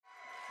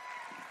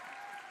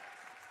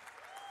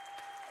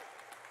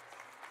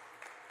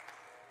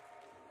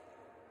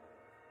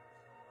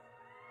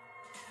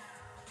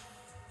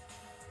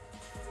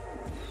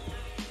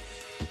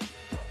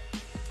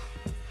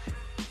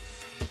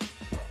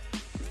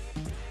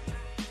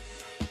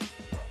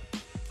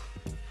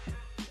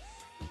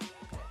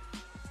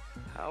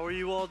How are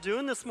you all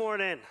doing this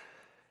morning?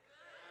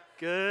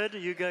 Good.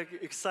 You got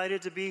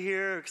excited to be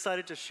here,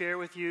 excited to share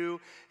with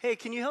you. Hey,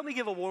 can you help me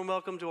give a warm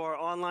welcome to our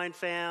online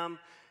fam?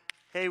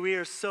 Hey, we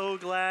are so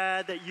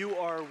glad that you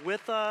are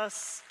with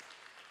us.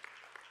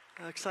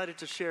 Excited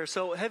to share.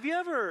 So have you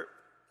ever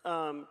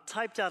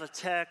typed out a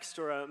text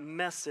or a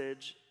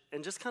message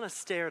and just kind of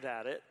stared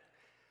at it,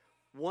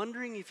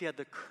 wondering if you had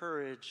the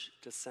courage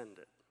to send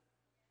it?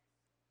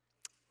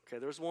 Okay,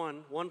 there's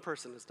one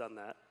person has done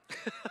that.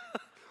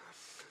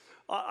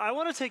 I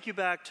want to take you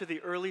back to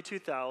the early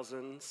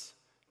 2000s,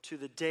 to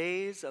the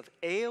days of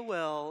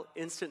AOL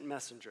Instant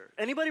Messenger.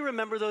 Anybody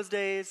remember those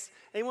days?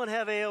 Anyone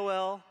have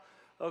AOL?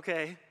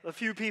 Okay, a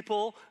few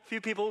people.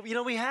 You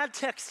know, we had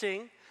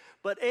texting,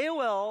 but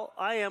AOL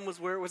IM was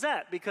where it was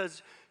at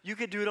because you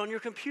could do it on your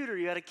computer.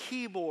 You had a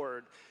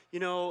keyboard, you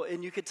know,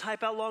 and you could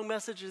type out long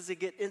messages and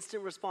get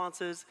instant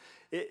responses.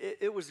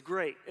 It was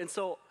great. And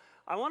so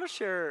I want to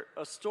share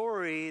a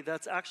story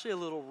that's actually a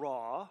little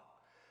raw,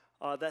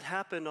 that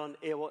happened on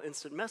AOL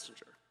Instant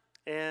Messenger.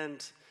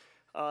 And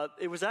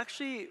it was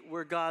actually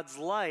where God's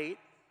light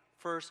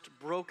first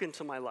broke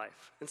into my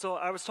life. And so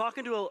I was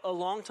talking to a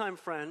longtime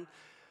friend,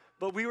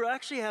 but we were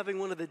actually having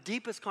one of the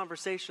deepest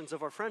conversations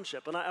of our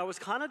friendship. And I was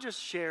kind of just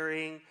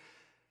sharing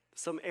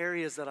some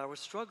areas that I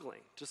was struggling,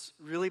 just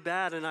really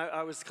bad. And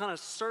I was kind of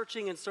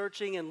searching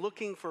and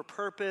looking for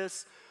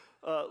purpose,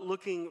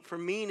 looking for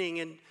meaning.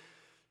 And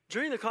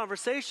during the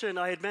conversation,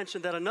 I had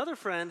mentioned that another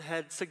friend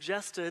had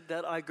suggested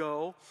that I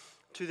go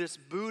to this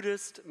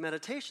Buddhist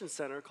meditation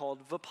center called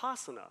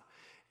Vipassana.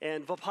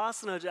 And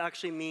Vipassana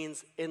actually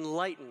means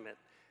enlightenment.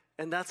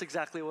 And that's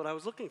exactly what I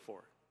was looking for.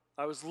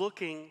 I was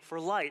looking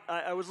for light.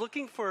 I was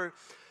looking for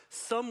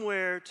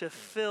somewhere to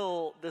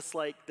fill this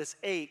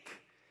ache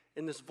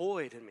and this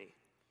void in me.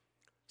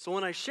 So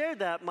when I shared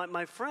that,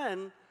 my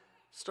friend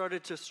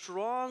started to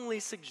strongly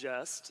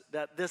suggest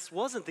that this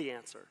wasn't the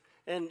answer.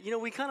 And, you know,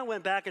 we kind of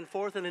went back and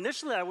forth, and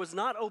initially I was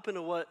not open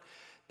to what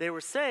they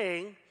were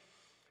saying,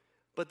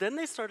 but then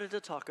they started to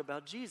talk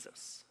about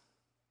Jesus.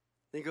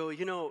 They go,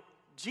 you know,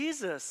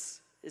 Jesus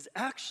is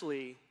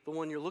actually the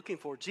one you're looking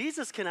for.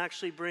 Jesus can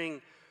actually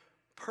bring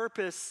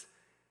purpose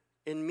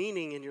and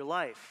meaning in your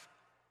life.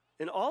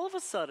 And all of a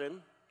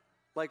sudden,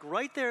 like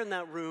right there in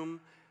that room,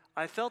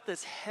 I felt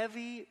this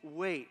heavy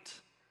weight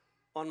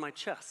on my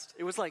chest.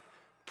 It was like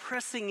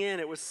pressing in.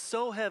 It was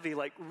so heavy,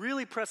 like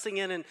really pressing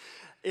in. And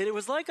it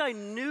was like I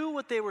knew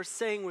what they were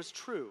saying was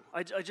true.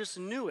 I just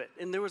knew it.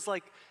 And there was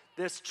like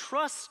this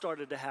trust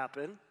started to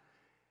happen.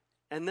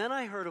 And then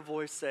I heard a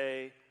voice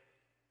say,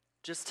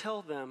 just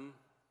tell them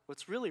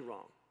what's really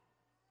wrong.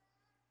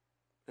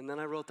 And then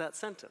I wrote that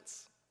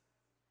sentence.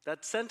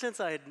 That sentence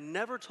I had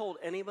never told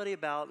anybody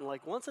about. And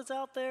like once it's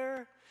out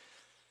there,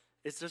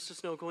 it's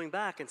just no going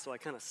back. And so I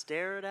kind of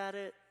stared at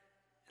it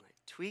and I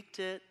tweaked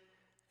it.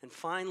 And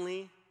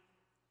finally,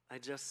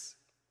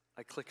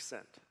 I clicked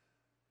send.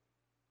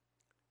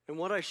 And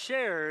what I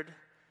shared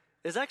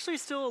is actually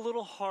still a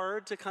little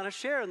hard to kind of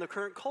share in the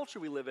current culture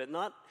we live in.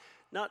 Not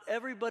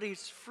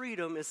everybody's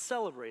freedom is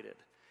celebrated.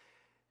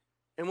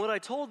 And what I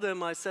told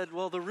them, I said,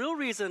 well, the real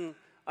reason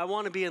I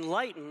want to be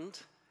enlightened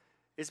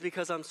is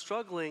because I'm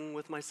struggling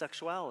with my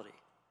sexuality.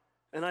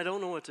 And I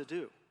don't know what to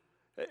do.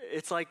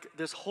 It's like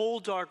this whole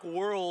dark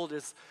world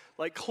is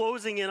like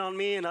closing in on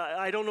me, and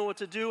I don't know what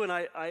to do, and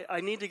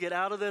I need to get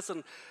out of this,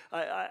 and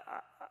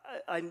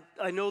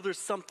I know there's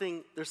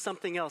something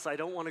else. I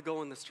don't want to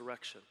go in this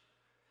direction.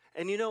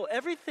 And you know,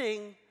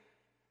 everything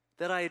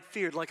that I had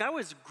feared, like I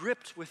was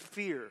gripped with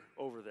fear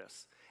over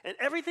this. And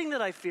everything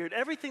that I feared,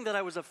 everything that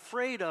I was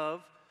afraid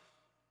of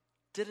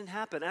didn't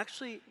happen.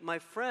 Actually, my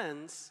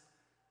friends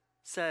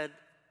said,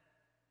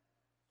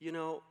 you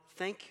know,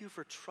 thank you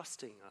for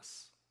trusting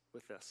us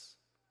with this.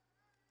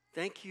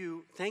 Thank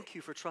you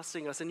for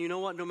trusting us. And you know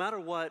what? No matter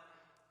what,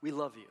 we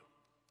love you.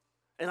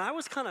 And I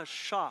was kind of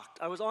shocked.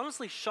 I was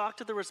honestly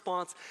shocked at the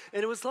response.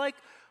 And it was like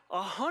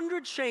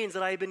 100 chains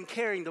that I had been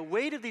carrying, the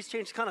weight of these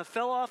chains kind of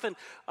fell off, and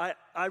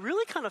I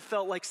really kind of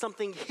felt like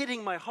something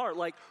hitting my heart,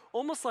 like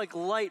almost like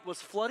light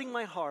was flooding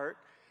my heart,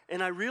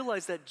 and I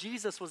realized that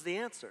Jesus was the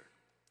answer.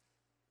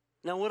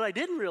 Now, what I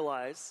didn't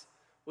realize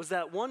was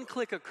that one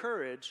click of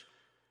courage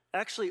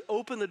actually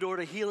opened the door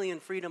to healing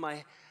and freedom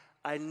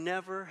I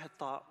never had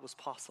thought was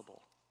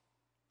possible.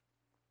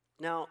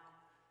 Now,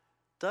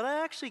 did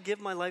I actually give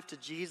my life to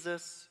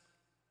Jesus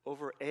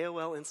over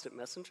AOL Instant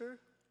Messenger?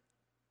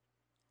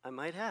 I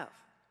might have.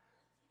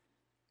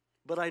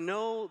 But I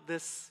know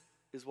this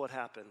is what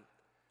happened.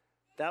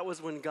 That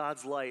was when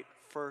God's light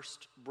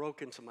first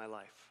broke into my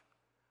life.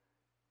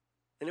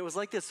 And it was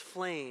like this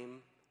flame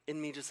in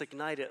me just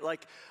ignited.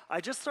 Like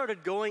I just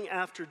started going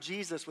after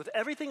Jesus with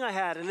everything I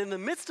had. And in the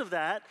midst of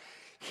that,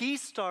 he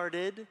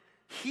started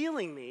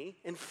healing me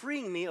and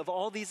freeing me of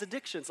all these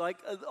addictions. Like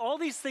all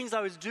these things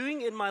I was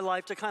doing in my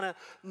life to kind of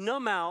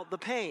numb out the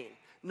pain,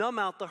 numb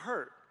out the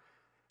hurt.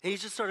 And he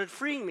just started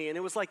freeing me. And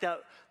it was like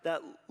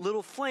that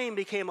little flame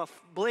became a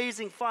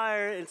blazing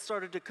fire and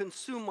started to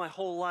consume my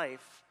whole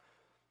life.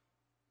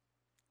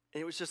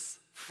 And it was just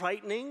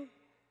frightening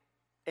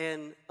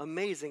and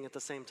amazing at the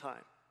same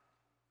time.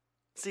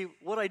 See,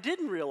 what I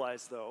didn't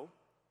realize, though,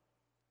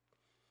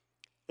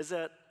 is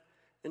that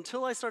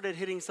until I started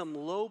hitting some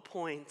low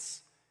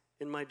points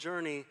in my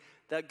journey,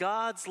 that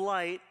God's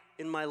light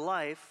in my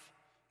life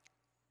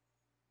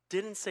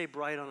didn't stay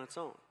bright on its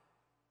own.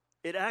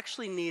 It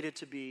actually needed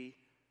to be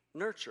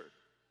nurtured.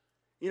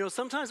 You know,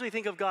 sometimes we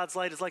think of God's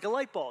light as like a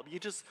light bulb. You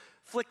just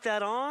flick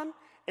that on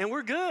and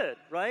we're good,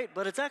 right?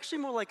 But it's actually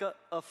more like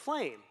a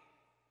flame.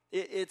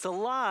 It's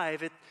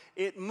alive,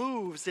 it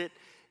moves,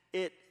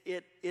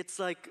 it's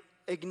like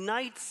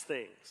ignites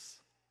things.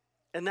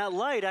 And that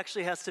light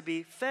actually has to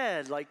be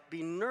fed, like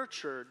be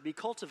nurtured, be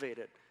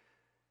cultivated.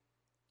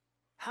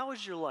 How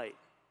is your light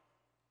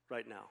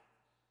right now?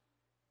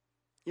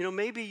 You know,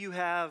 maybe you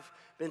have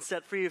been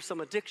set free of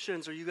some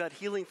addictions, or you got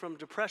healing from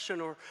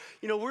depression, or,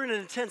 you know, we're in an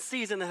intense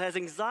season that has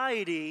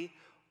anxiety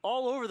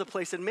all over the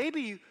place, and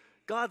maybe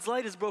God's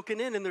light is broken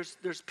in and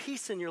there's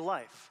peace in your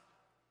life.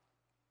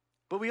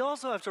 But we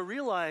also have to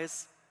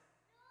realize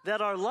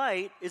that our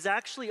light is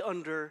actually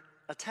under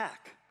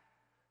attack.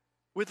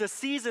 With a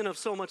season of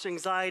so much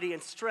anxiety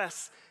and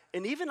stress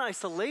and even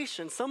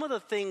isolation, some of the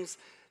things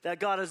that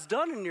God has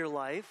done in your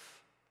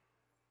life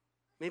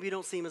maybe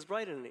don't seem as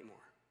bright anymore.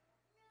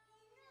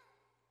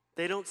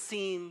 They don't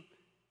seem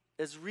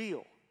as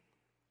real.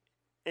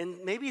 And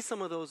maybe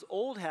some of those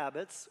old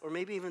habits, or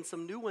maybe even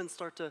some new ones,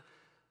 start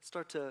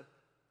to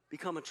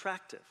become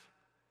attractive.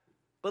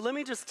 But let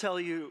me just tell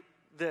you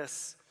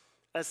this,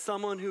 as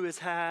someone who has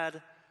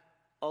had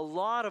a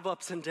lot of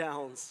ups and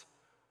downs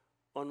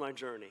on my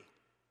journey.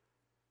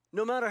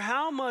 No matter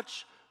how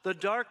much the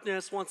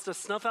darkness wants to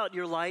snuff out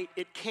your light,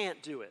 it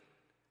can't do it.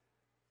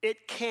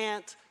 It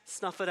can't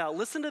snuff it out.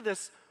 Listen to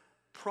this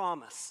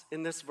promise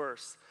in this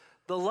verse.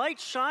 The light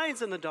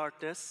shines in the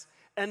darkness,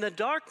 and the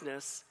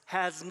darkness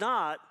has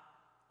not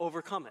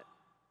overcome it.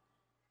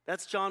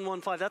 That's John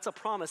 1:5. That's a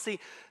promise. See,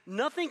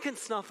 nothing can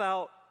snuff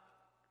out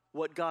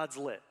what God's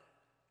lit.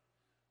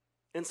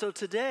 And so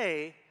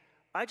today,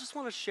 I just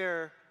want to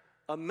share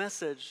a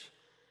message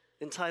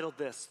entitled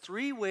this: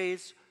 3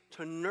 ways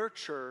to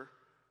nurture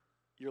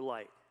your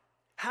light.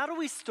 How do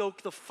we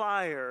stoke the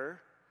fire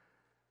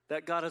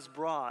that God has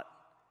brought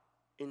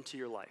into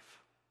your life?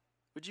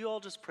 Would you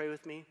all just pray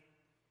with me?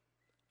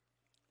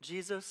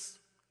 Jesus,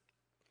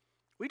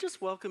 we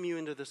just welcome you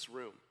into this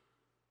room.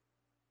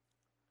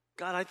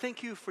 God, I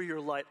thank you for your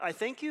light. I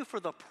thank you for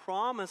the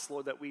promise,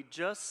 Lord, that we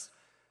just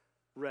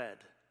read.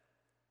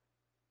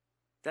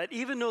 That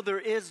even though there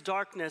is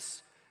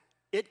darkness,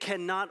 it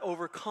cannot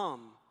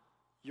overcome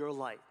your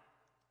light.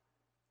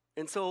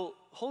 And so,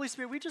 Holy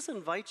Spirit, we just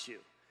invite you.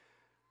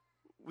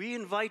 We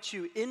invite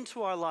you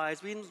into our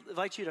lives. We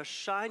invite you to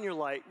shine your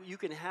light. You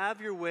can have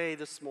your way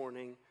this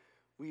morning.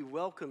 We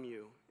welcome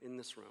you in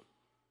this room.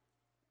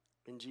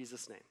 In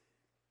Jesus' name,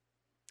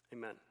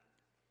 amen.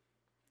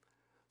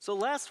 So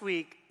last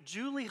week,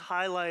 Julie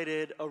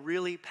highlighted a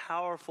really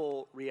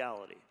powerful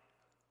reality.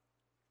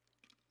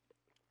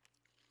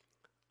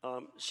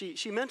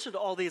 She mentioned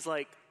all these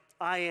like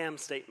I am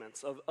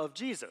statements of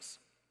Jesus.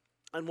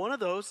 And one of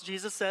those,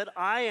 Jesus said,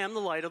 I am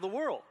the light of the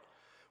world,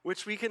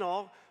 which we can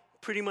all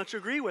pretty much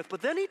agree with.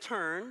 But then he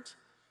turned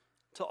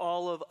to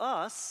all of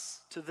us,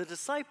 to the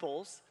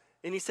disciples,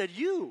 and he said,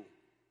 you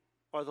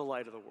are the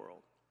light of the world.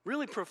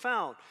 Really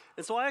profound.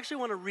 And so I actually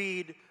want to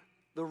read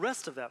the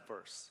rest of that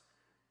verse.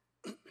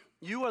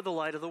 You are the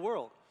light of the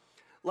world,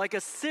 like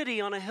a city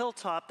on a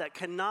hilltop that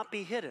cannot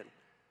be hidden.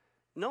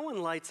 No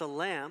one lights a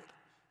lamp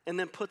and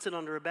then puts it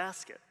under a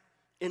basket.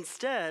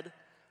 Instead,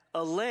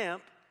 a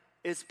lamp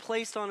is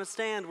placed on a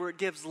stand where it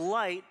gives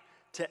light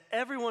to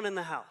everyone in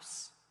the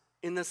house.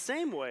 In the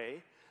same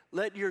way,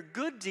 let your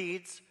good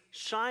deeds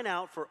shine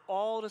out for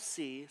all to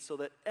see, so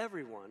that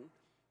everyone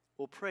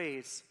will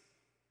praise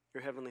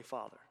your heavenly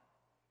Father.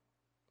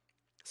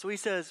 So he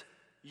says,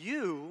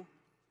 you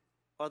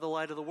are the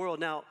light of the world.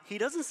 Now, he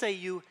doesn't say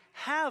you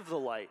have the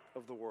light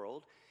of the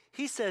world.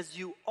 He says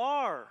you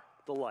are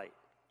the light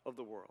of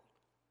the world.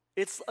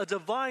 It's a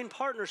divine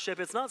partnership.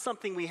 It's not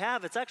something we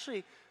have. It's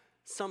actually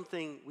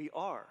something we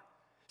are.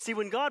 See,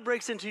 when God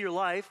breaks into your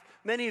life,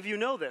 many of you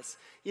know this.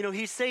 You know,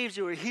 he saves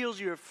you or heals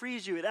you or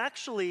frees you. It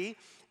actually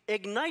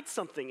ignites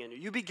something in you.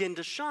 You begin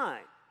to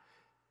shine.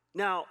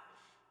 Now,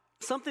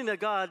 something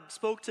that God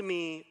spoke to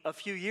me a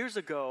few years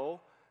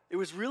ago, it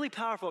was really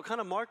powerful. It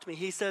kind of marked me.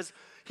 He said,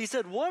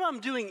 what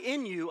I'm doing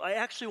in you, I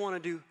actually want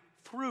to do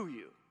through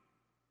you.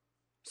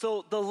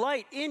 So the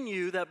light in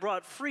you that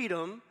brought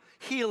freedom,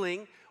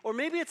 healing, or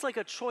maybe it's like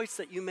a choice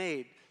that you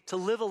made to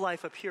live a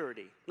life of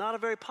purity. Not a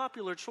very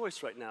popular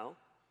choice right now.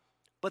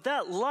 But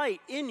that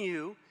light in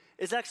you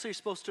is actually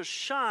supposed to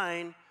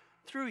shine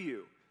through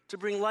you, to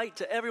bring light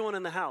to everyone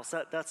in the house.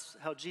 That's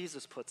how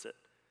Jesus puts it.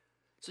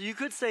 So you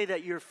could say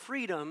that your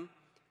freedom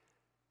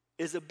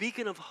is a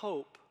beacon of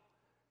hope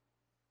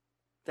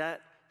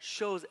that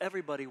shows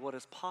everybody what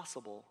is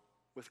possible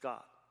with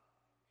God.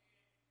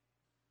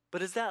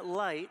 But is that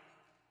light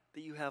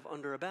that you have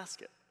under a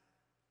basket?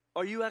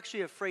 Are you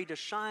actually afraid to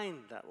shine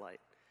that light?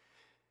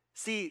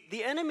 See,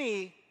 the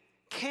enemy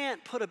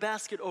can't put a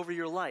basket over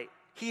your light.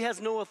 He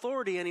has no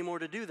authority anymore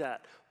to do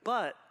that.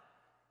 But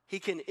he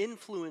can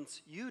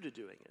influence you to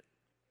doing it.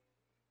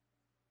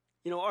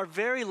 You know, our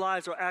very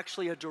lives are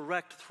actually a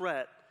direct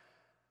threat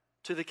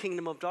to the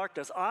kingdom of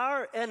darkness.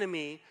 Our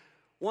enemy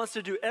wants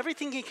to do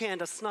everything he can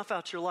to snuff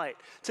out your light,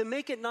 to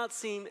make it not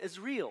seem as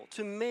real,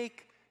 to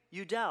make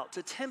you doubt,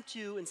 to tempt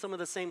you in some of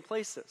the same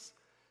places,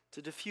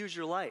 to diffuse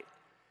your light.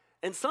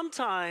 And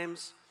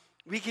sometimes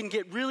we can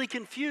get really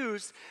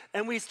confused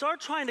and we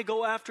start trying to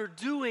go after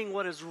doing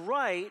what is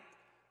right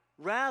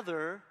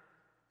rather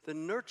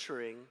than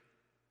nurturing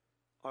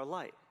our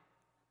light.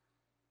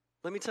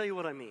 Let me tell you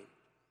what I mean.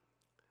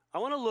 I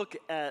want to look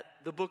at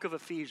the book of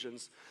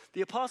Ephesians.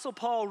 The Apostle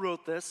Paul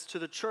wrote this to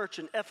the church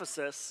in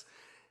Ephesus,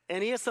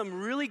 and he has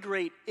some really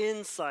great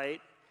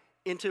insight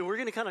into, we're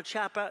going to kind of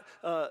camp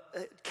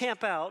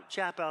out,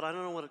 I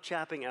don't know what a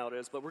chapping out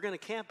is, but we're going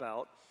to camp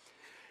out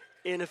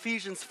in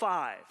Ephesians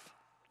 5.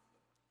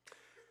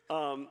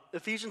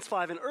 Ephesians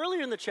 5, and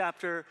earlier in the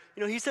chapter,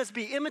 you know, he says,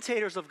 be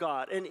imitators of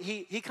God, and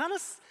he kind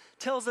of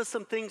tells us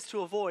some things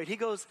to avoid. He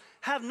goes,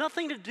 have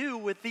nothing to do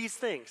with these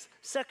things,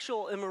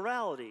 sexual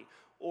immorality,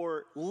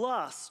 or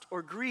lust,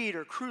 or greed,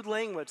 or crude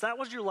language. That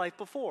was your life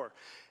before.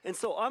 And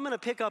so I'm going to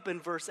pick up in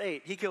verse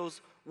 8. He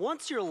goes,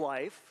 once your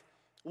life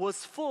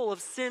was full of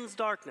sin's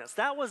darkness.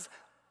 That was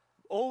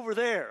over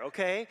there,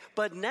 okay?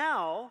 But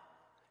now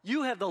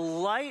you have the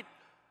light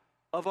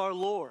of our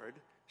Lord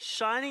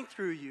shining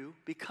through you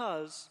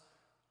because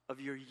of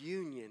your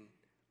union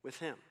with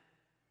him.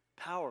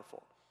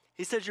 Powerful.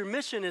 He says your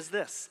mission is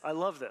this. I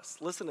love this.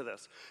 Listen to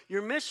this.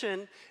 Your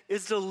mission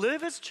is to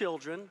live as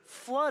children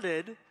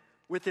flooded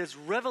with his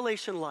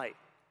revelation light.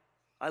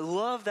 I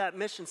love that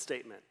mission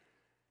statement.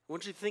 I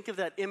want you to think of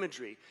that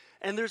imagery.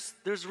 And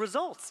there's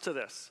results to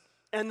this.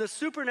 And the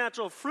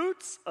supernatural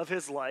fruits of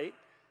his light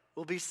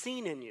will be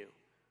seen in you.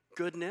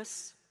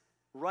 Goodness,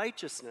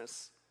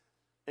 righteousness,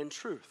 and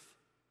truth.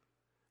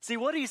 See,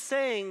 what he's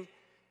saying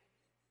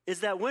is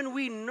that when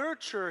we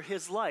nurture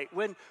his light,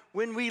 when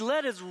we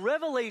let his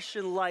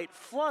revelation light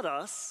flood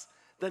us,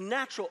 the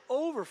natural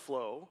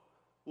overflow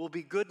will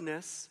be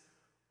goodness,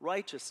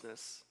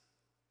 righteousness,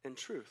 and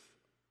truth.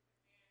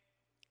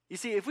 You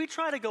see, if we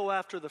try to go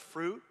after the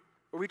fruit,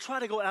 or we try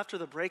to go after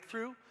the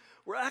breakthrough,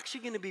 we're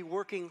actually going to be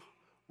working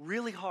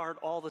really hard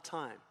all the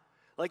time.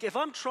 Like if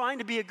I'm trying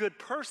to be a good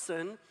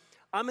person,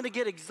 I'm going to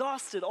get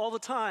exhausted all the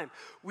time.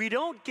 We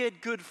don't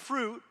get good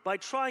fruit by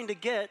trying to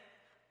get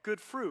good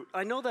fruit.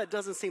 I know that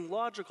doesn't seem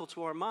logical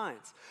to our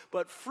minds,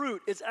 but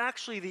fruit is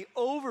actually the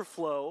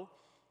overflow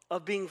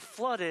of being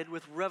flooded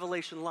with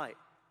revelation light.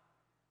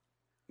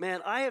 Man,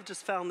 I have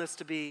just found this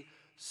to be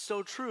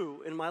so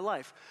true in my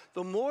life.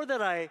 The more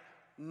that I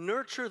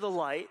nurture the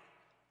light,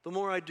 the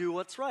more I do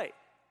what's right.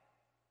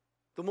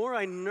 The more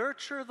I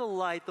nurture the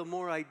light, the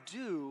more I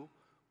do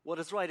what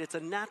is right. It's a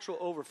natural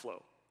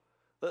overflow.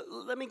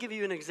 Let me give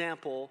you an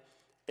example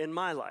in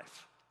my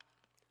life.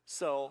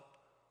 So,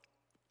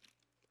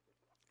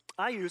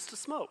 I used to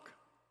smoke.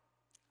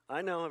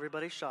 I know,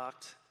 everybody's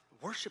shocked.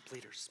 Worship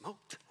leader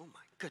smoked. Oh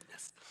my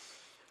goodness.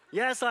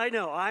 Yes, I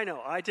know,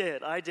 I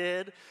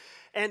did.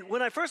 And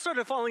when I first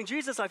started following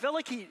Jesus, I felt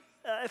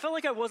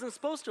like I wasn't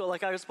supposed to,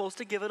 like I was supposed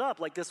to give it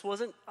up. Like this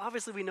wasn't,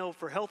 obviously we know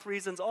for health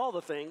reasons, all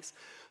the things.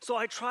 So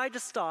I tried to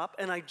stop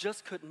and I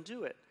just couldn't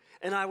do it.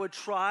 And I would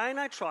try and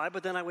I try,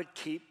 but then I would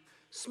keep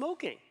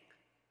smoking.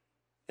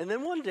 And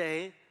then one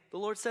day, the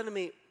Lord said to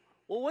me,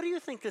 well, what do you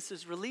think this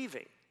is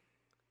relieving?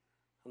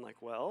 I'm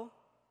like, well,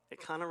 it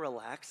kind of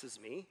relaxes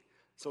me.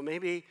 So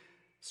maybe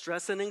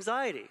stress and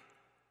anxiety.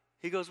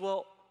 He goes,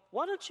 well,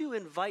 why don't you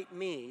invite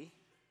me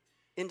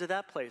into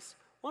that place?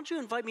 Why don't you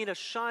invite me to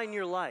shine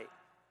your light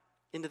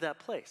into that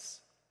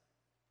place?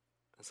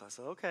 And so I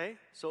said, okay.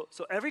 So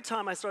every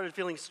time I started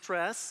feeling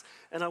stress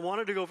and I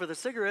wanted to go for the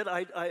cigarette,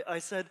 I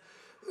said,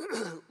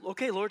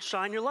 okay, Lord,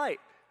 shine your light.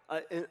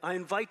 I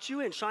invite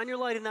you in, shine your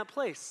light in that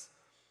place.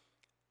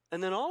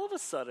 And then all of a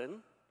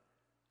sudden,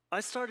 I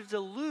started to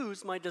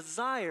lose my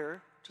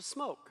desire to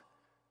smoke.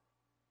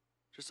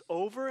 Just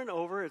over and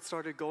over, it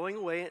started going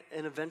away,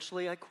 and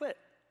eventually I quit.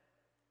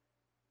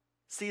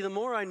 See, the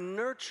more I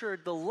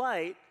nurtured the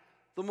light,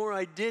 the more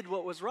I did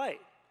what was right.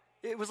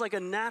 It was like a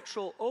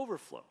natural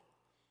overflow.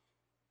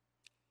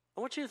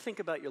 I want you to think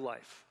about your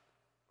life.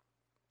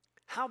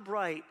 How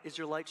bright is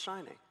your light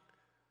shining?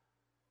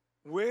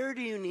 Where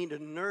do you need to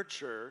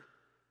nurture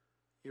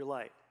your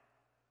light?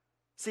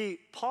 See,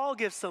 Paul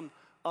gives some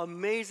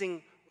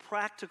amazing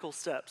practical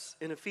steps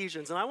in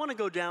Ephesians, and I want to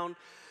go down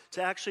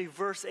to actually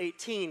verse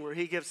 18, where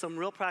he gives some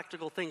real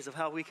practical things of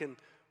how we can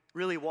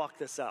really walk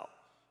this out.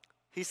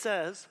 He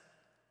says,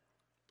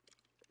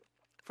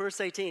 verse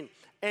 18,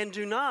 and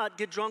do not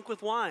get drunk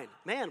with wine.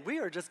 Man, we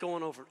are just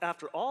going over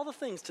after all the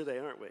things today,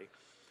 aren't we?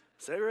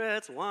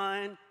 Cigarettes,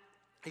 wine.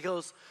 He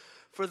goes,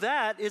 for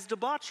that is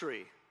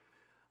debauchery.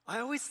 I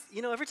always,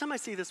 every time I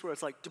see this word,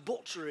 it's like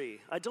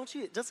debauchery.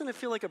 Doesn't it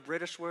feel like a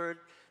British word?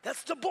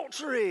 That's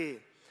debauchery.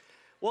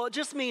 Well, it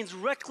just means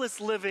reckless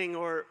living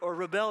or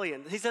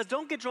rebellion. He says,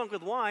 don't get drunk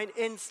with wine.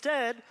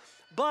 Instead,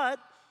 but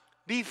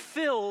be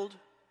filled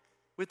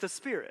with the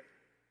Spirit.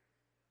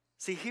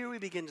 See, here we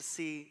begin to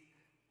see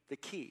the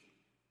key.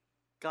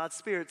 God's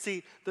Spirit.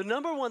 See, the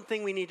number one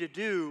thing we need to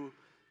do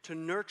to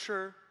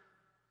nurture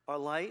our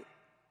light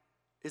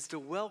is to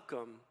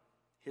welcome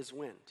his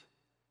wind.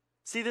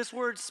 See, this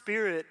word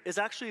spirit is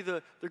actually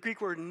the Greek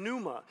word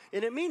pneuma,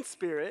 and it means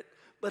spirit,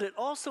 but it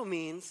also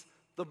means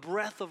the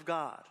breath of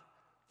God,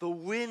 the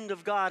wind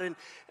of God.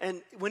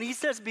 And when he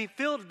says be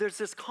filled, there's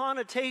this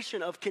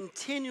connotation of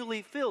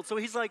continually filled. So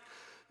he's like,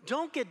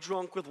 don't get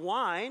drunk with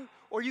wine,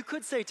 or you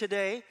could say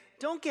today,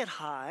 don't get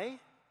high.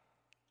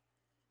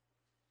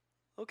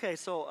 Okay,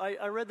 so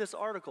I read this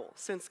article.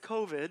 Since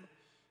COVID,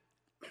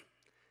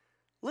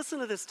 listen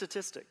to this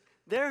statistic.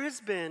 There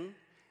has been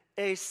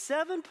a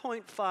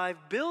 $7.5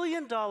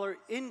 billion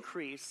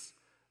increase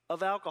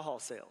of alcohol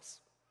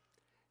sales.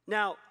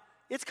 Now,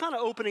 it's kind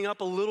of opening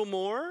up a little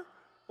more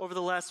over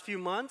the last few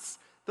months.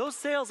 Those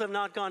sales have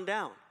not gone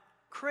down.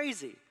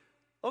 Crazy.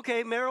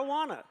 Okay,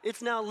 marijuana.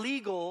 It's now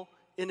legal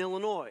in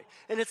Illinois.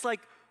 And it's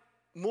like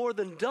more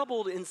than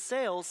doubled in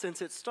sales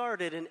since it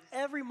started, and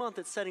every month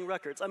it's setting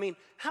records. I mean,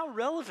 how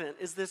relevant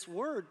is this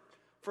word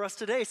for us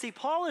today? See,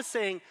 Paul is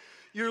saying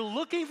you're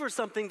looking for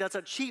something that's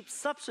a cheap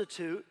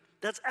substitute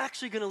that's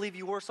actually going to leave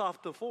you worse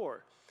off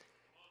before.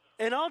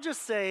 And I'll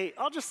just say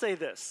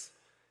this.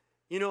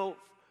 You know,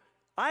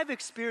 I've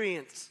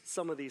experienced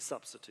some of these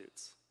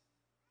substitutes.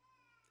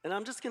 And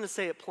I'm just going to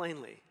say it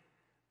plainly.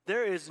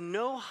 There is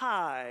no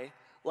high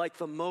like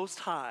the Most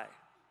High.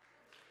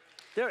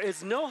 There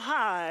is no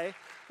high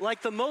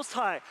like the Most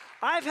High.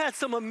 I've had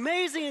some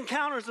amazing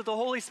encounters with the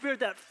Holy Spirit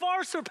that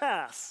far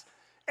surpass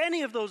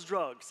any of those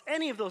drugs,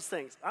 any of those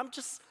things. I'm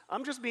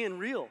just being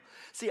real.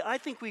 See, I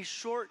think we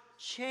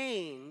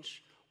shortchange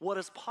what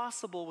is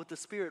possible with the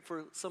Spirit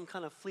for some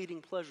kind of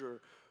fleeting pleasure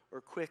or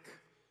quick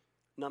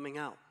numbing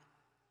out.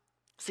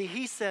 See,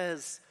 he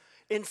says,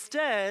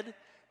 instead,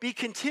 be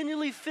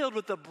continually filled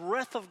with the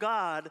breath of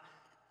God,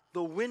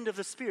 the wind of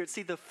the Spirit.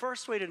 See, the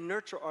first way to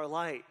nurture our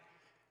light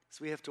is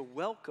we have to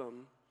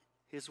welcome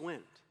his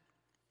wind.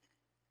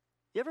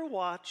 You ever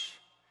watch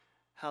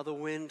how the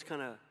wind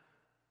kind of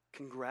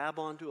can grab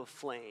onto a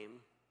flame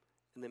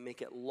and then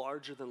make it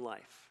larger than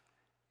life?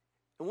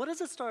 And what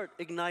does it start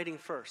igniting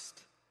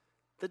first?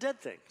 The dead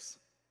things.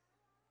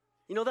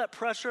 You know that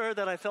pressure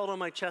that I felt on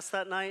my chest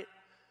that night?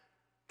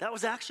 That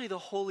was actually the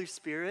Holy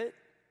Spirit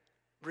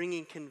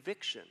bringing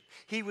conviction.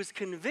 He was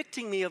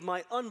convicting me of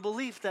my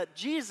unbelief that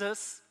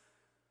Jesus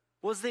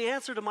was the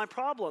answer to my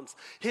problems.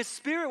 His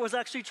Spirit was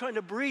actually trying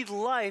to breathe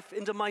life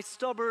into my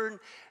stubborn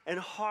and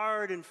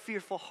hard and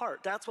fearful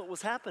heart. That's what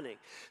was happening.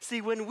 See,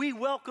 when we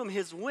welcome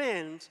his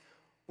wind,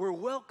 we're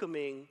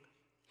welcoming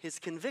his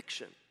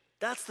conviction.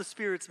 That's the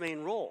Spirit's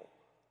main role.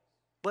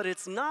 But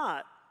it's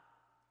not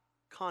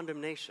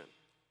condemnation.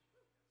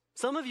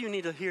 Some of you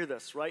need to hear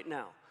this right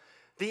now.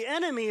 The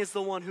enemy is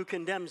the one who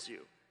condemns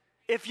you.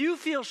 If you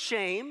feel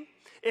shame,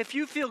 if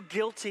you feel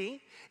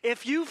guilty,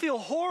 if you feel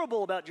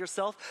horrible about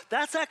yourself,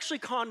 that's actually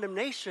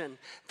condemnation.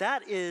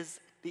 That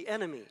is the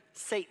enemy,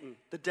 Satan,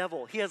 the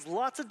devil. He has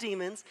lots of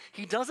demons,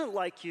 he doesn't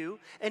like you,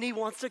 and he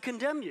wants to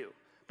condemn you.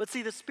 But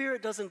see, the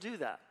Spirit doesn't do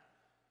that.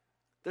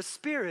 The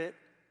Spirit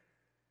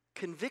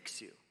convicts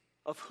you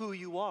of who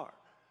you are,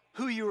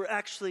 who you were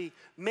actually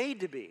made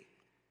to be.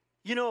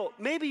 You know,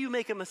 maybe you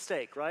make a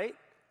mistake, right?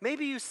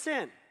 Maybe you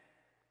sin,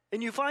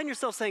 and you find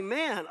yourself saying,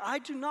 man, I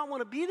do not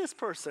want to be this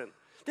person.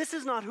 This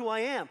is not who I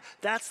am.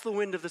 That's the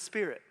wind of the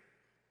Spirit.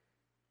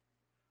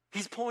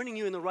 He's pointing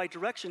you in the right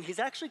direction. He's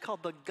actually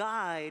called the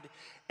guide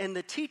and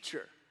the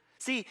teacher.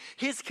 See,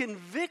 his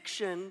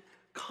conviction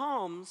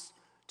comes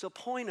to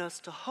point us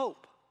to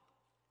hope.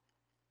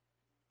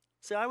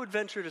 See, I would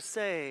venture to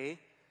say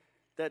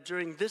that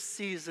during this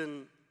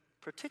season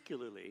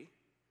particularly,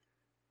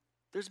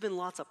 there's been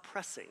lots of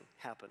pressing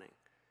happening.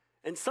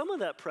 And some of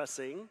that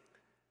pressing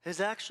has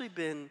actually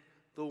been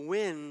the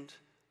wind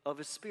of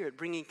his Spirit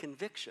bringing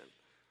conviction.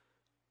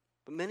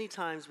 But many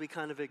times we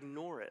kind of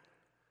ignore it.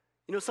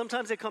 You know,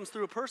 sometimes it comes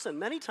through a person.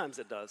 Many times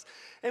it does.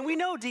 And we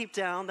know deep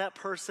down that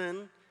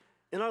person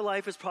in our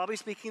life is probably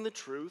speaking the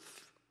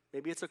truth.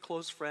 Maybe it's a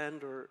close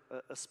friend or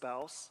a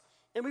spouse.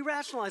 And we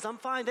rationalize, I'm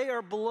fine. They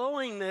are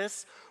blowing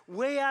this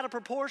way out of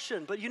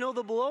proportion. But you know,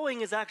 the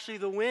blowing is actually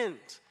the wind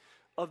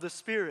of the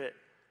Spirit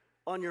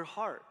on your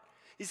heart.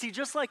 You see,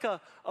 just like a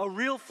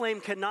real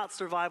flame cannot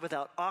survive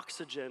without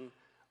oxygen,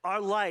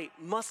 our light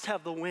must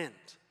have the wind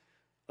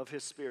of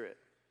his Spirit.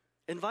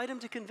 Invite him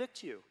to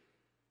convict you.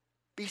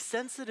 Be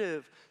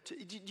sensitive to,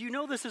 do you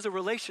know this is a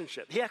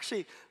relationship? He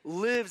actually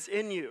lives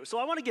in you. So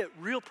I want to get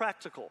real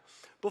practical.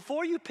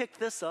 Before you pick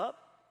this up,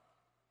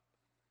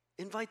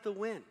 invite the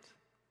wind.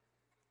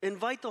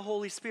 Invite the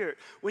Holy Spirit.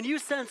 When you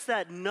sense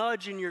that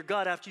nudge in your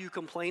gut after you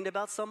complained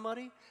about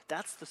somebody,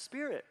 that's the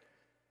Spirit.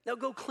 Now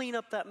go clean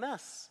up that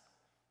mess.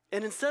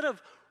 And instead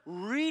of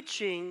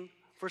reaching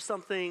for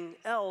something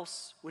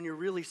else when you're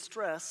really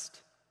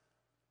stressed,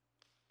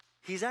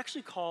 he's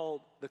actually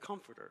called the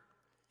Comforter.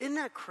 Isn't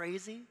that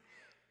crazy?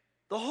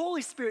 The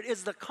Holy Spirit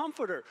is the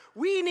Comforter.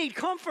 We need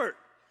comfort,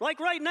 like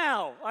right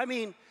now. I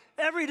mean,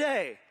 every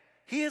day.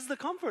 He is the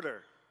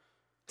Comforter.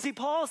 See,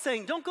 Paul is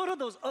saying, don't go to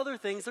those other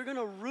things. They're going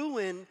to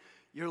ruin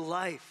your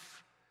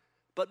life.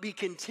 but be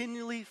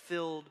continually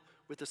filled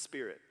with the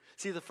Spirit.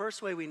 See, the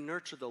first way we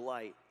nurture the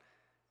light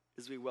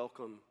is we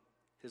welcome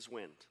his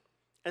wind.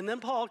 And then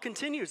Paul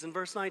continues in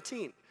verse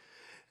 19.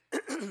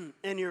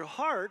 And your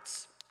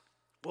hearts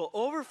will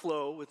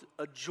overflow with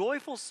a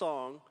joyful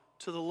song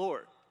to the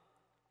Lord.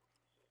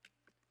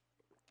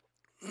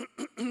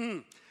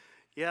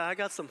 Yeah, I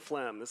got some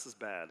phlegm. This is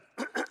bad.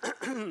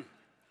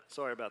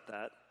 Sorry about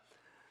that.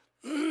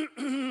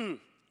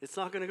 It's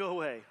not going to go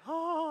away.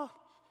 Oh.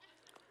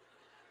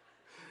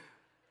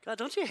 God,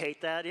 don't you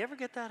hate that? You ever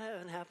get that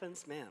when it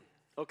happens? Man.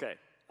 Okay,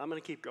 I'm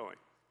going to keep going.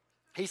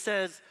 He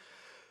says,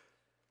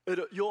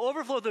 you'll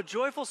overflow the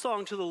joyful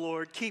song to the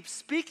Lord. Keep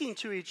speaking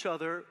to each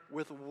other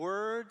with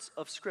words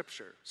of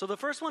Scripture. So the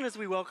first one is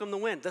we welcome the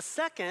wind. The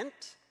second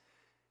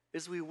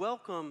is we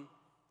welcome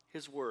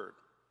his word.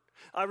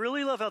 I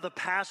really love how the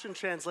Passion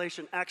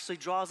Translation actually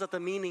draws out the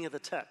meaning of the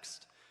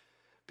text.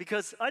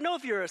 Because I know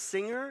if you're a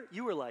singer,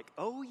 you were like,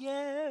 oh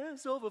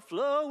yes,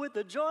 overflow with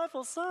the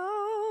joyful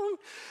song.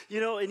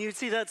 And you'd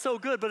see that so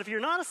good. But if you're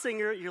not a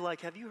singer, you're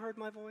like, have you heard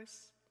my voice?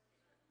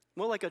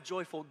 More like a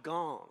joyful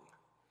gong.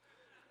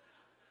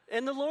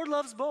 And the Lord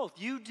loves both.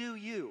 You do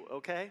you,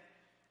 okay?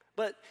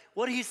 But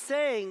what he's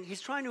saying,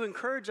 he's trying to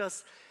encourage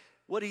us.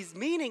 What he's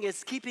meaning is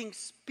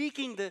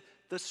speaking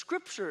the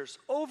scriptures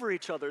over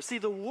each other. See,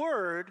 the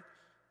word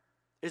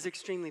is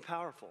extremely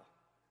powerful.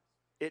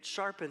 It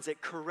sharpens,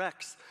 it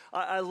corrects.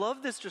 I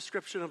love this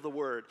description of the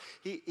word.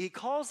 He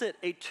calls it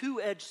a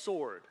two-edged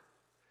sword.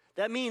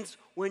 That means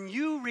when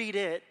you read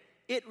it,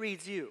 it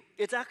reads you.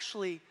 It's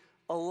actually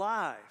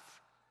alive.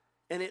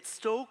 And it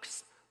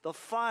stokes the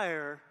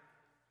fire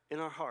in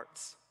our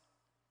hearts.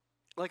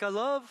 Like I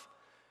love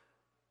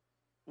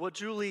what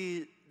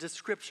Julie's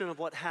description of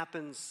what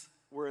happens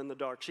we're in the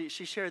dark. She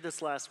shared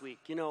this last week.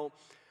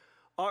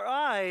 Our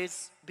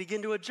eyes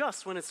begin to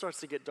adjust when it starts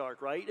to get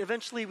dark, right?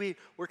 Eventually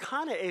we're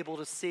kind of able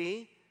to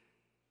see,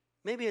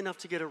 maybe enough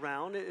to get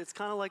around. It's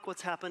kind of like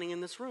what's happening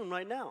in this room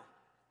right now.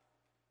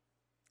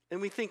 And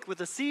we think with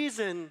the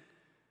season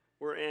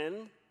we're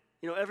in,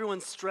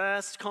 everyone's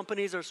stressed,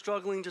 companies are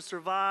struggling to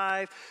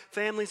survive,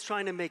 families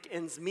trying to make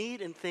ends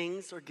meet, and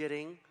things are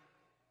getting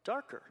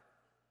darker.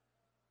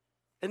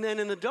 And then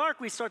in the dark,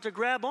 we start to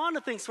grab onto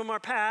things from our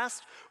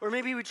past, or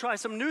maybe we try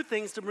some new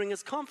things to bring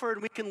us comfort,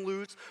 and we can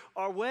lose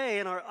our way,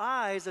 and our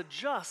eyes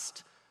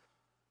adjust,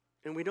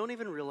 and we don't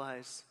even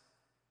realize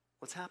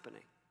what's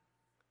happening.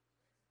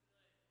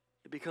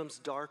 It becomes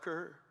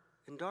darker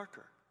and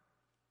darker.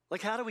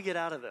 Like, how do we get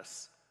out of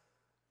this?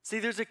 See,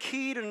 there's a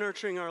key to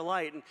nurturing our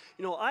light. And,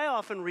 I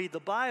often read the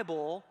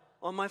Bible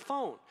on my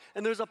phone.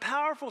 And there's a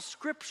powerful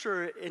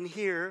scripture in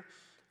here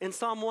in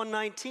Psalm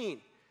 119.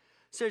 It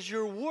says,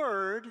 your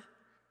word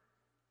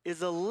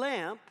is a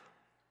lamp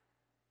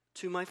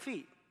to my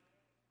feet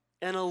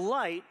and a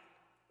light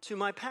to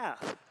my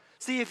path.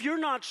 See, if you're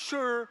not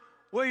sure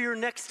where your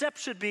next step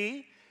should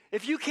be,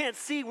 if you can't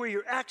see where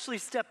you're actually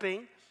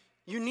stepping,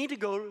 you need to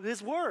go to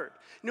his word.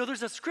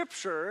 There's a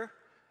scripture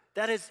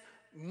that has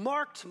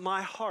marked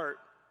my heart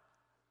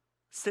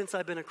since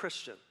I've been a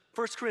Christian.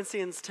 1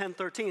 Corinthians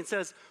 10:13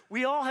 says,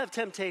 we all have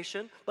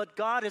temptation, but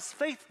God is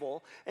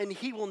faithful, and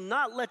he will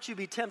not let you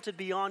be tempted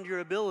beyond your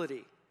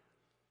ability.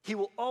 He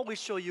will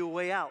always show you a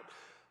way out.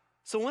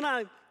 So when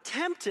I'm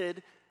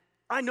tempted,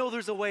 I know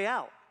there's a way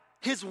out.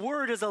 His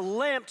word is a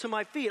lamp to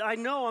my feet. I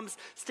know I'm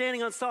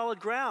standing on solid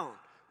ground.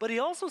 But he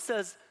also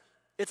says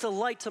it's a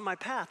light to my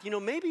path.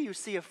 Maybe you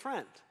see a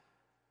friend,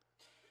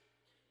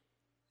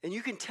 and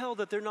you can tell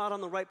that they're not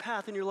on the right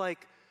path, and you're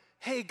like,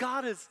 hey,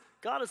 God is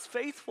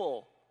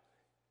faithful.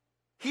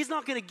 He's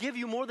not going to give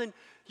you more than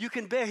you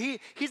can bear.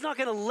 He's not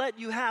going to let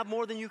you have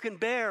more than you can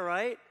bear,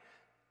 right?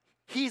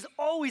 He's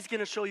always going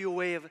to show you a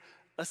way of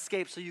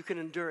escape so you can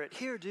endure it.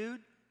 Here,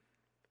 dude.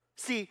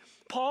 See,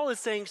 Paul is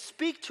saying,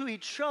 speak to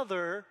each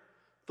other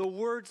the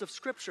words of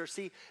Scripture.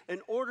 See,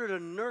 in order to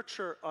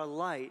nurture our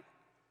light,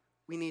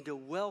 we need to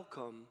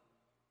welcome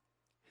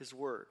his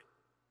word.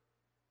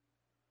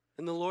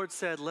 And the Lord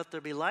said, let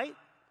there be light.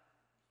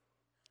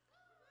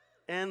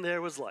 And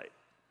there was light.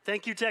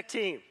 Thank you, tech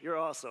team. You're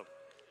awesome.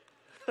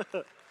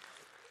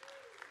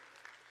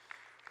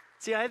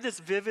 See, I have this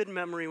vivid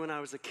memory when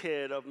I was a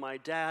kid of my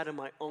dad and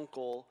my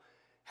uncle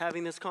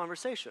having this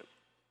conversation.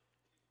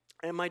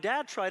 And my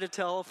dad tried to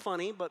tell a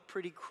funny but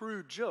pretty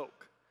crude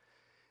joke.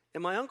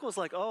 And my uncle was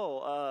like,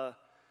 I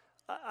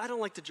don't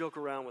like to joke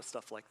around with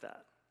stuff like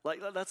that.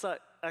 Like, that's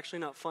actually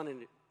not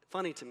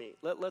funny to me.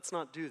 Let's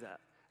not do that.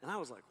 And I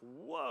was like,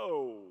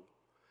 whoa.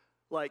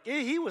 Like,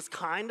 he was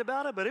kind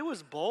about it, but it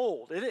was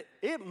bold.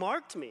 It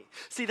marked me.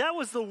 See, that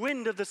was the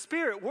wind of the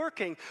Spirit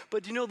working.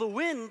 But the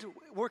wind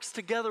works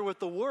together with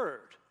the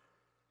Word.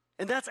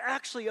 And that's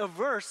actually a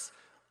verse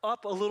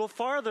up a little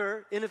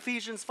farther in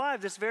Ephesians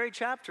 5, this very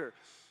chapter.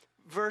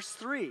 Verse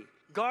 3,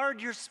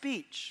 guard your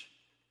speech.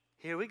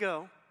 Here we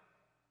go.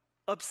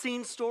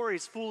 Obscene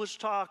stories, foolish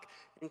talk,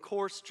 and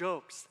coarse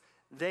jokes,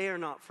 they are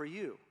not for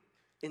you.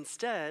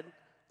 Instead,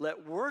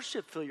 let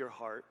worship fill your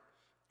heart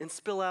and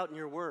spill out in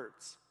your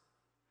words.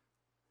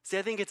 See,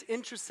 I think it's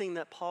interesting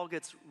that Paul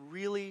gets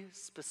really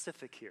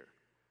specific here.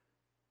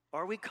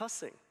 Are we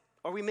cussing?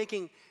 Are we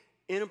making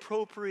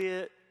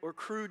inappropriate or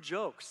crude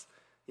jokes?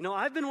 You know,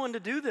 I've been one to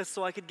do this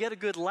so I could get a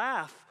good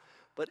laugh,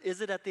 but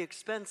is it at the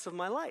expense of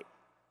my light?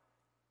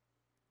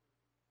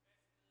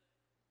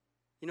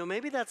 You know,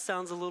 maybe that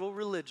sounds a little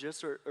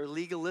religious or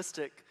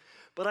legalistic,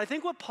 but I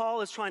think what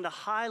Paul is trying to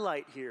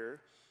highlight here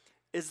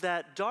is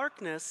that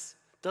darkness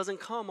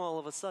doesn't come all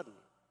of a sudden.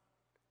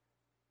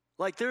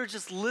 Like there are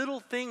just little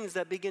things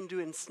that begin to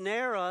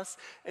ensnare us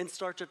and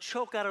start to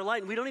choke out our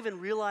light, and we don't even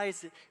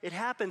realize it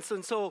happens.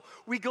 And so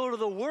we go to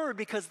the Word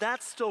because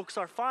that stokes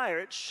our fire.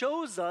 It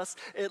shows us,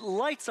 it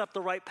lights up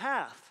the right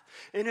path.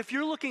 And if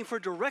you're looking for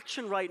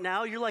direction right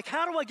now, you're like,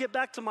 how do I get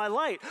back to my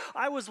light?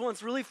 I was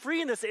once really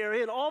free in this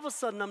area, and all of a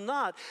sudden I'm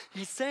not.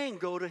 He's saying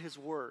go to His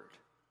Word.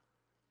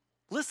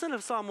 Listen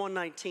to Psalm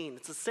 119.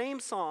 It's the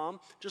same psalm,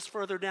 just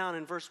further down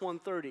in verse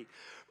 130.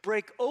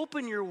 Break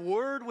open your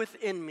word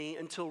within me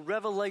until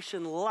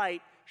revelation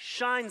light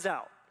shines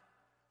out.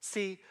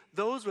 See,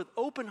 those with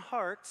open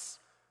hearts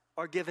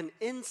are given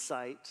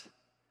insight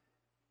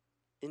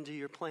into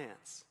your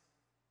plans.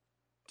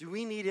 Do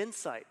we need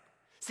insight?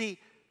 See,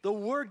 the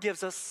word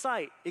gives us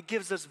sight. It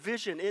gives us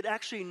vision. It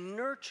actually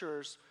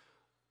nurtures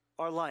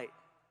our light.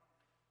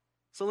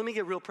 So let me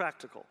get real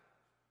practical.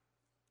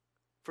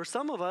 For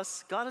some of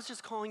us, God is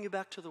just calling you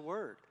back to the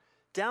Word.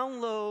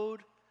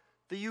 Download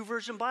the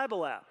YouVersion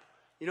Bible app.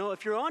 You know,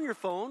 if you're on your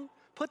phone,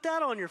 put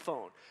that on your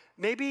phone.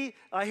 Maybe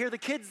I hear the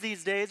kids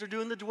these days are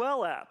doing the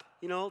Dwell app.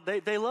 You know,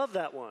 they love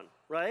that one,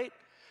 right?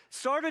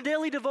 Start a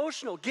daily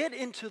devotional. Get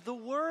into the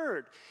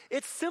Word.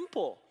 It's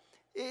simple.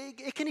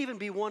 It can even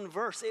be one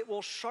verse. It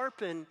will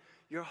sharpen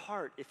your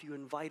heart if you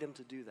invite Him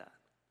to do that.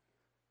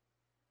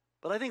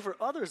 But I think for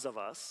others of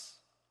us,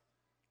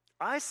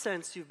 I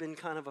sense you've been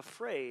kind of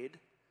afraid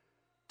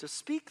to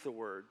speak the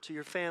word to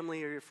your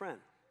family or your friend.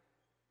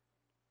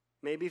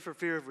 Maybe for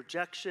fear of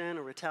rejection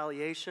or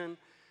retaliation.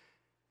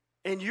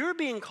 And you're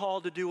being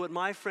called to do what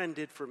my friend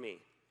did for me.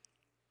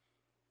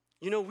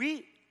 You know,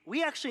 we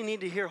actually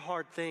need to hear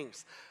hard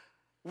things.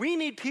 We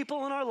need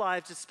people in our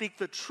lives to speak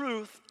the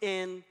truth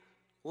in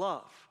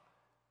love.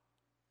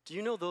 Do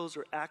you know those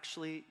are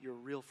actually your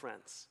real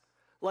friends?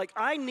 Like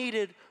I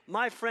needed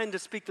my friend to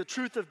speak the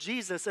truth of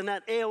Jesus in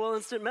that AOL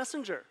Instant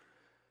Messenger.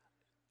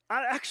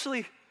 I'm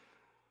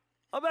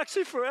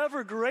actually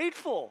forever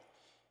grateful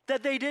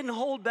that they didn't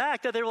hold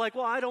back, that they were like,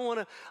 well, I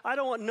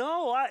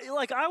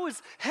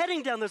was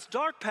heading down this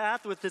dark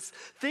path with this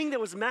thing that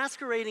was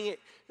masquerading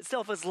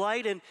itself as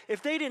light, and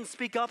if they didn't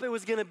speak up, it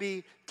was going to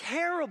be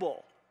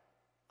terrible.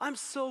 I'm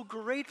so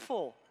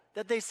grateful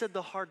that they said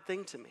the hard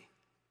thing to me.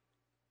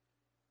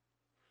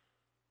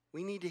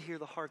 We need to hear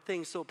the hard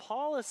things. So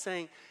Paul is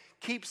saying,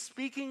 keep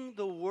speaking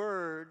the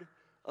word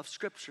of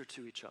Scripture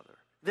to each other.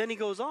 Then he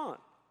goes on,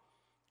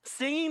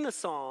 singing the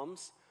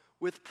Psalms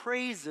with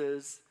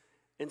praises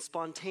and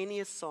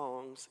spontaneous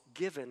songs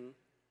given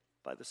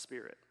by the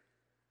Spirit.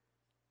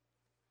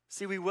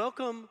 See, we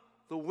welcome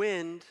the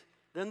wind,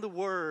 then the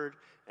word,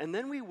 and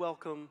then we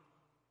welcome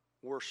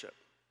worship.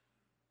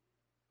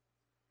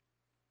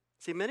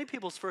 See, many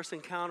people's first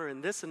encounter in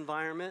this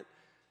environment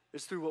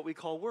is through what we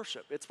call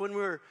worship. It's when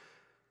we're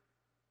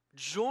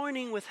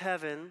joining with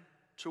heaven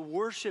to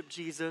worship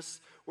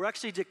Jesus. We're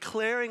actually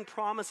declaring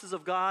promises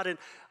of God. And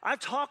I've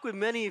talked with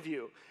many of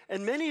you,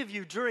 and many of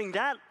you during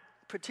that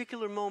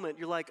particular moment,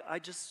 you're like, I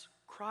just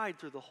cried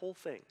through the whole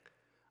thing.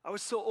 I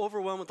was so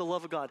overwhelmed with the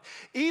love of God.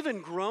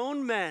 Even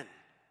grown men.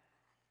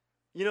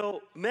 You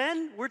know,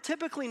 men, we're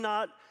typically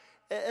not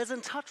as in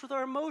touch with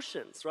our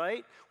emotions,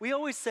 right? We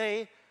always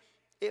say,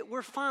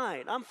 we're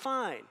fine, I'm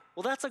fine.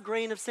 Well, that's a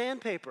grain of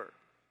sandpaper,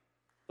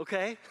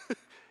 okay?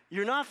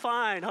 You're not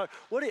fine.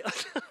 What?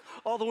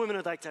 All the women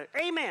are like,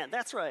 amen,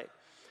 that's right.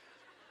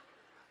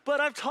 But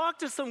I've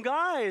talked to some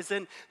guys,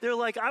 and they're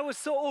like, I was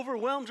so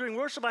overwhelmed during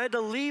worship, I had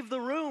to leave the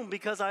room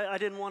because I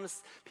didn't want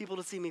people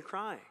to see me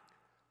crying.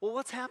 Well,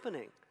 what's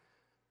happening?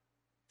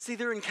 See,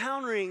 they're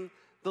encountering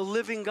the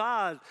living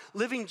God,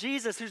 living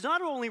Jesus, who's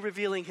not only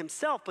revealing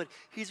Himself, but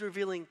He's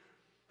revealing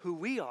who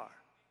we are.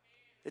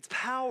 It's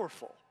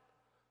powerful.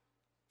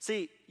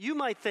 See, you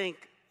might think,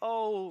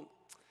 oh,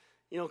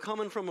 you know,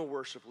 coming from a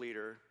worship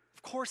leader,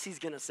 of course he's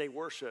going to say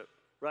worship,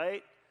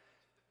 right?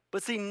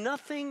 But see,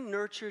 nothing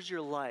nurtures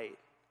your light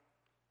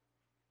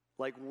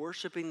like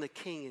worshiping the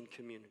King in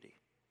community.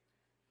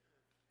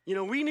 You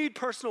know, we need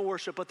personal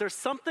worship, but there's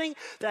something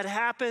that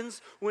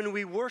happens when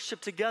we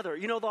worship together.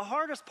 You know, the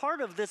hardest part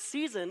of this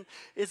season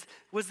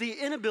was the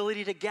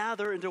inability to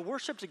gather and to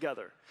worship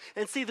together.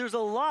 And see, there's a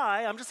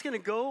lie, I'm just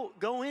going to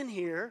go in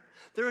here.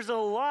 There's a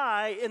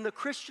lie in the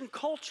Christian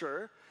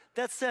culture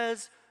that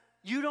says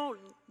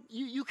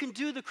you can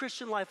do the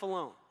Christian life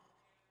alone.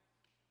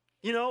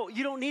 You know,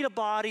 you don't need a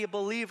body of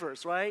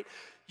believers, right?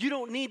 You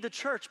don't need the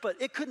church,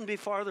 but it couldn't be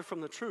farther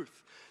from the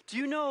truth. Do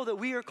you know that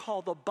we are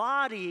called the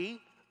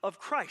body of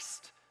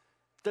Christ?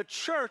 The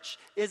church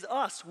is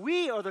us.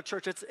 We are the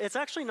church. It's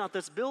actually not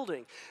this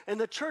building.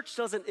 And the church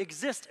doesn't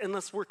exist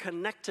unless we're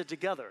connected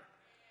together,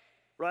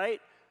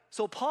 right?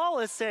 So Paul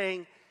is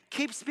saying,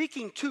 keep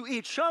speaking to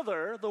each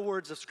other the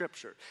words of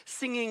Scripture,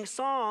 singing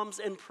psalms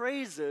and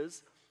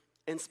praises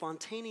and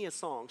spontaneous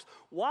songs.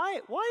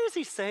 Why is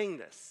he saying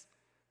this?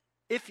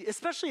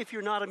 Especially if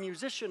you're not a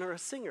musician or a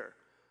singer.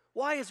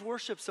 Why is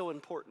worship so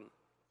important?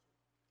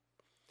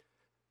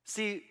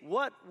 See,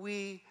 what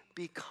we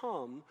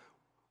become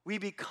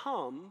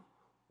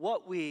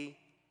what we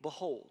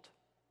behold.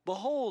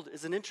 Behold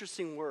is an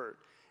interesting word.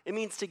 It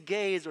means to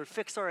gaze or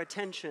fix our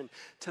attention,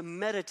 to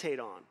meditate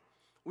on.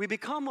 We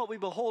become what we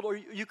behold, or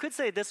you could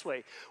say it this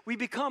way, we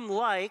become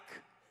like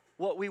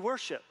what we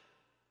worship.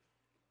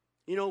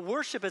 You know,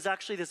 worship is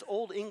actually this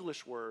old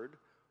English word,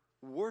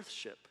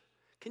 worship.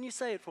 Can you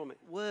say it for me?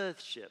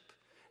 Worship.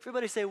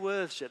 Everybody say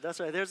worship. That's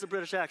right, there's the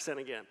British accent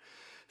again.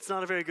 It's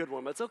not a very good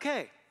one, but it's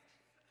okay.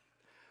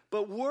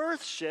 But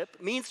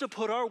worship means to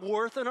put our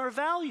worth and our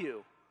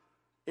value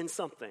in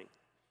something.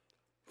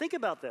 Think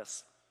about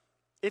this.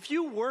 If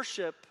you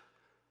worship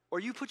or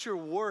you put your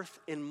worth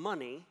in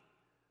money,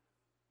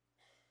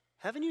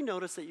 haven't you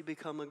noticed that you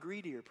become a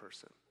greedier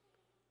person?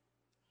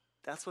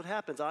 That's what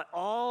happens.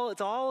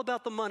 It's all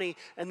about the money,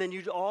 and then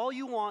all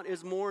you want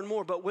is more and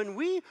more. But when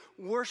we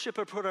worship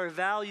or put our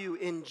value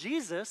in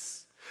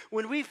Jesus,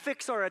 when we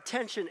fix our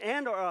attention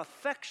and our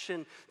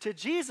affection to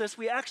Jesus,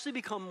 we actually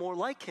become more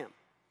like him.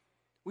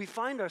 We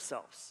find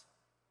ourselves.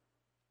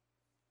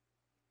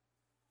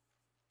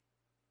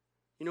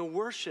 You know,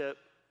 worship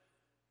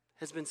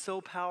has been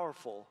so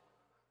powerful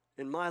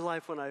in my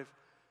life when I've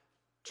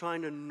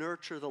trying to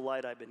nurture the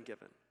light I've been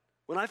given.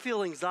 When I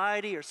feel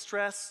anxiety or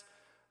stress,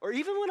 or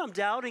even when I'm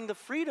doubting the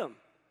freedom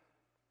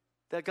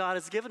that God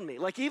has given me.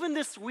 Like even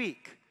this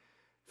week,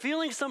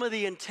 feeling some of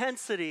the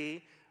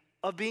intensity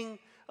of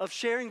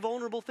sharing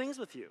vulnerable things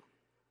with you.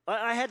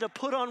 I had to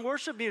put on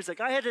worship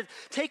music. I had to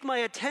take my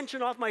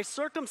attention off my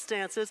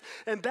circumstances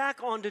and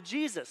back onto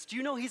Jesus. Do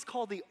you know he's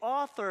called the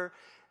author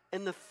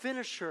and the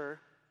finisher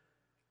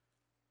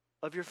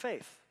of your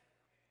faith?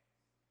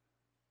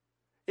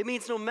 It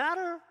means no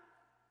matter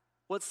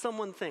what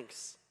someone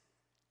thinks.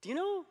 Do you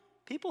know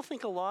people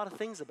think a lot of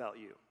things about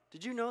you?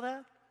 Did you know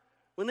that?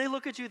 When they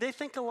look at you, they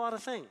think a lot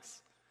of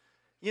things.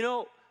 You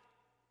know,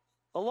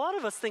 a lot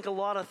of us think a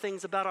lot of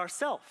things about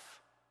ourselves.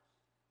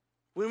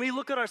 When we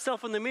look at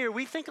ourselves in the mirror,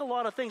 we think a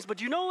lot of things. But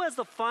you know, as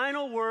the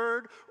final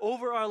word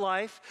over our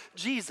life,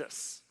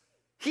 Jesus.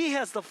 He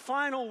has the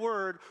final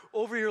word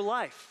over your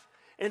life.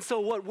 And so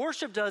what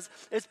worship does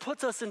is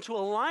puts us into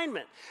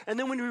alignment. And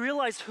then when we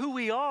realize who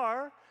we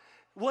are,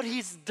 what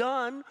he's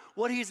done,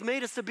 what he's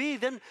made us to be,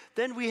 then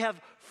we have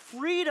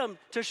freedom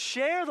to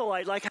share the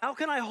light. Like, how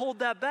can I hold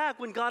that back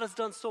when God has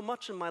done so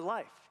much in my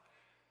life?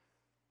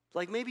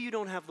 Like, maybe you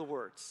don't have the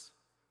words.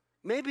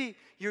 Maybe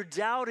you're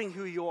doubting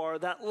who you are.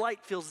 That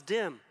light feels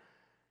dim.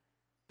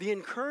 The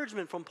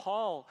encouragement from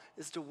Paul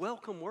is to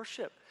welcome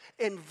worship.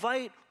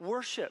 Invite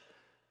worship.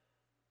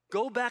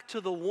 Go back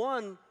to the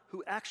one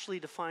who actually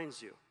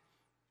defines you.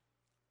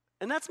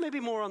 And that's maybe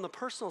more on the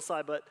personal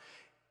side, but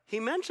he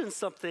mentions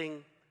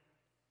something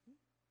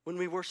when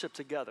we worship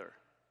together.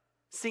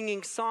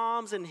 Singing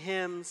psalms and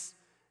hymns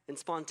and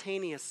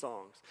spontaneous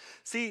songs.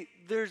 See,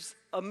 there's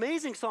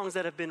amazing songs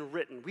that have been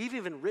written. We've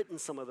even written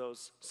some of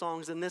those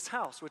songs in this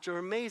house, which are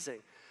amazing.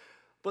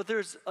 But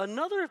there's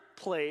another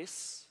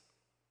place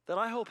that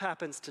I hope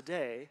happens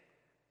today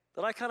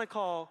that I kind of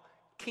call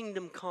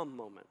kingdom come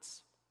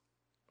moments.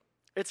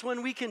 It's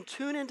when we can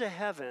tune into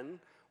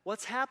heaven,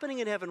 what's happening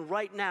in heaven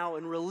right now,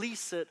 and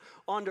release it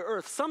onto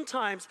earth.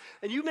 Sometimes,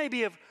 and you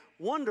maybe have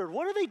wondered,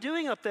 what are they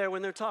doing up there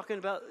when they're talking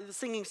about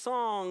singing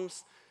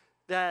songs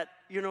that,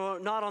 you know,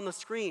 not on the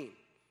screen?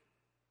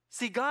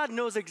 See, God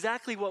knows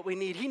exactly what we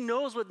need. He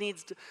knows what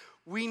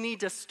we need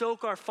to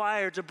stoke our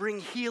fire, to bring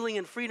healing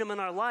and freedom in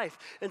our life.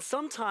 And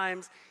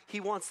sometimes he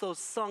wants those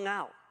sung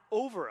out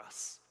over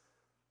us.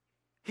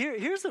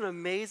 Here's an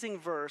amazing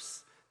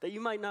verse that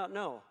you might not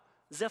know.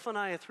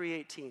 Zephaniah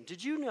 3:18.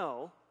 Did you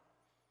know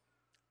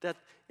that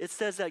it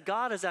says that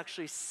God is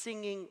actually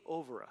singing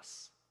over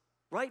us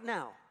right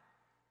now?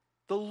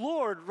 The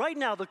Lord, right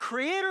now, the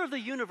creator of the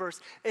universe,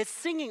 is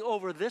singing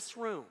over this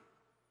room.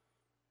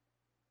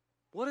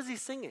 What is he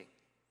singing?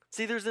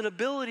 See, there's an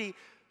ability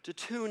to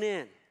tune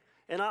in.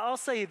 And I'll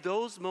say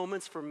those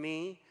moments for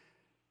me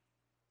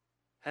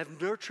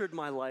have nurtured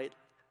my light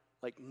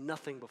like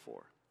nothing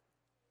before.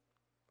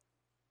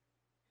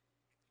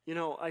 You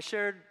know, I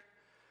shared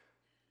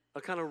a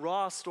kind of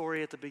raw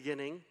story at the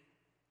beginning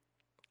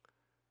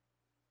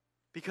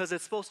because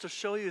it's supposed to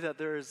show you that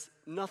there is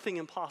nothing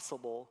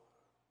impossible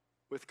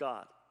with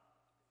God.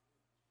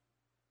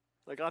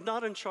 Like, I'm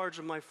not in charge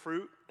of my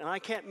fruit, and I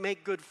can't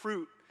make good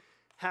fruit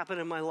happen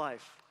in my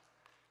life.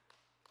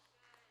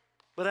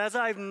 But as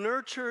I've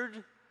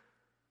nurtured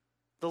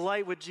the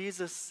light with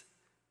Jesus,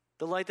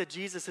 the light that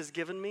Jesus has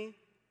given me,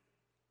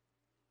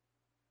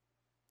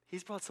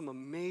 he's brought some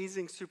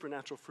amazing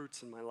supernatural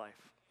fruits in my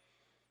life.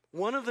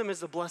 One of them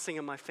is the blessing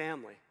of my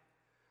family.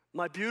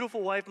 My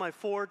beautiful wife, my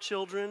 4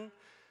 children.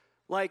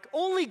 Like,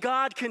 only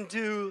God can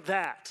do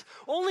that.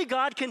 Only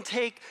God can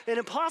take an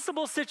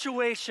impossible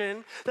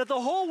situation that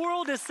the whole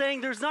world is saying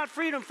there's not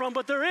freedom from,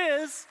 but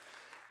there is,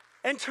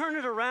 and turn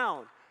it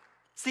around.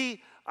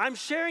 See, I'm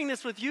sharing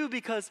this with you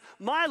because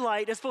my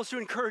light is supposed to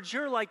encourage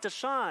your light to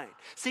shine.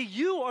 See,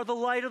 you are the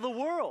light of the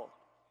world.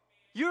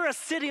 You're a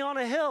city on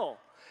a hill.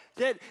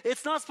 That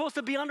it's not supposed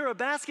to be under a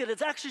basket.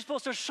 It's actually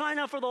supposed to shine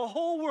out for the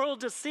whole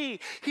world to see.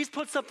 He's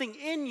put something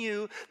in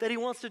you that he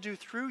wants to do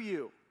through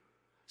you.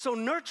 So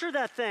nurture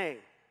that thing.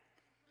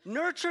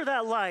 Nurture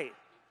that light.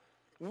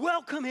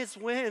 Welcome his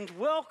wind.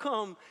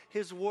 Welcome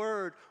his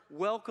word.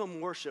 Welcome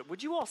worship.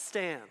 Would you all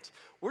stand?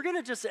 We're going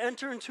to just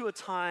enter into a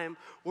time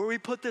where we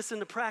put this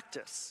into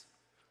practice.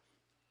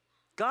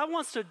 God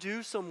wants to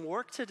do some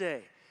work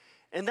today,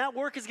 and that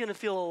work is going to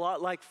feel a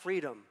lot like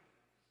freedom.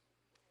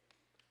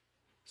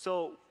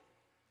 So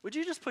would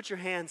you just put your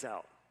hands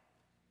out,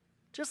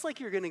 just like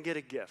you're going to get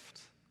a gift?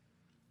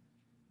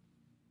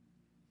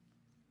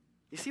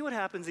 You see what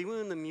happens even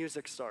when the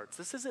music starts?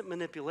 This isn't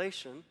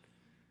manipulation.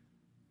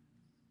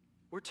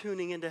 We're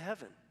tuning into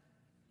heaven.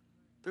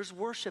 There's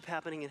worship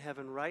happening in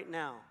heaven right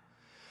now.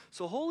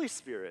 So Holy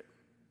Spirit,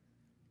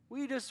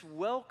 we just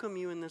welcome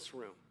you in this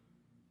room.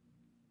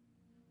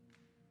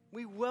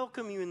 We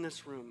welcome you in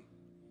this room.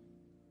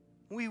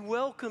 We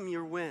welcome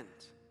your wind.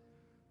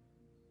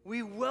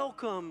 We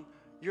welcome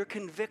your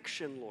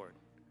conviction, Lord.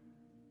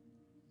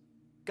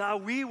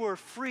 God, we were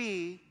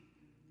free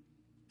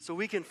so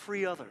we can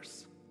free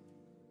others.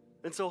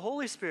 And so,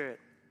 Holy Spirit,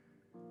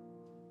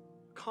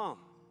 come.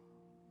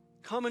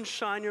 Come and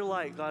shine your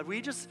light, God.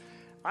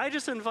 I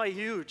just invite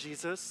you,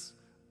 Jesus.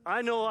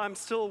 I know I'm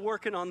still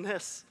working on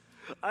this.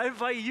 I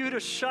invite you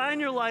to shine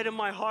your light in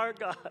my heart,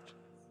 God.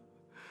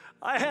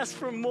 I ask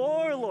for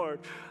more, Lord.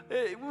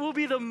 We'll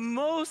be the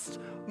most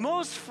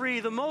free,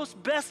 the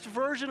most best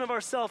version of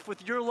ourselves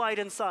with your light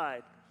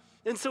inside.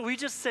 And so we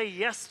just say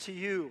yes to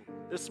you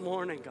this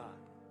morning, God.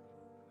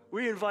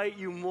 We invite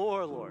you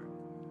more, Lord.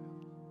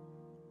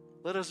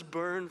 Let us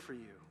burn for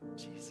you,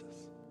 Jesus.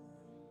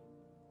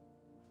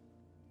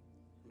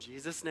 In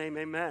Jesus' name,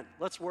 amen.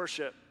 Let's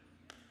worship.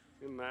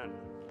 Amen.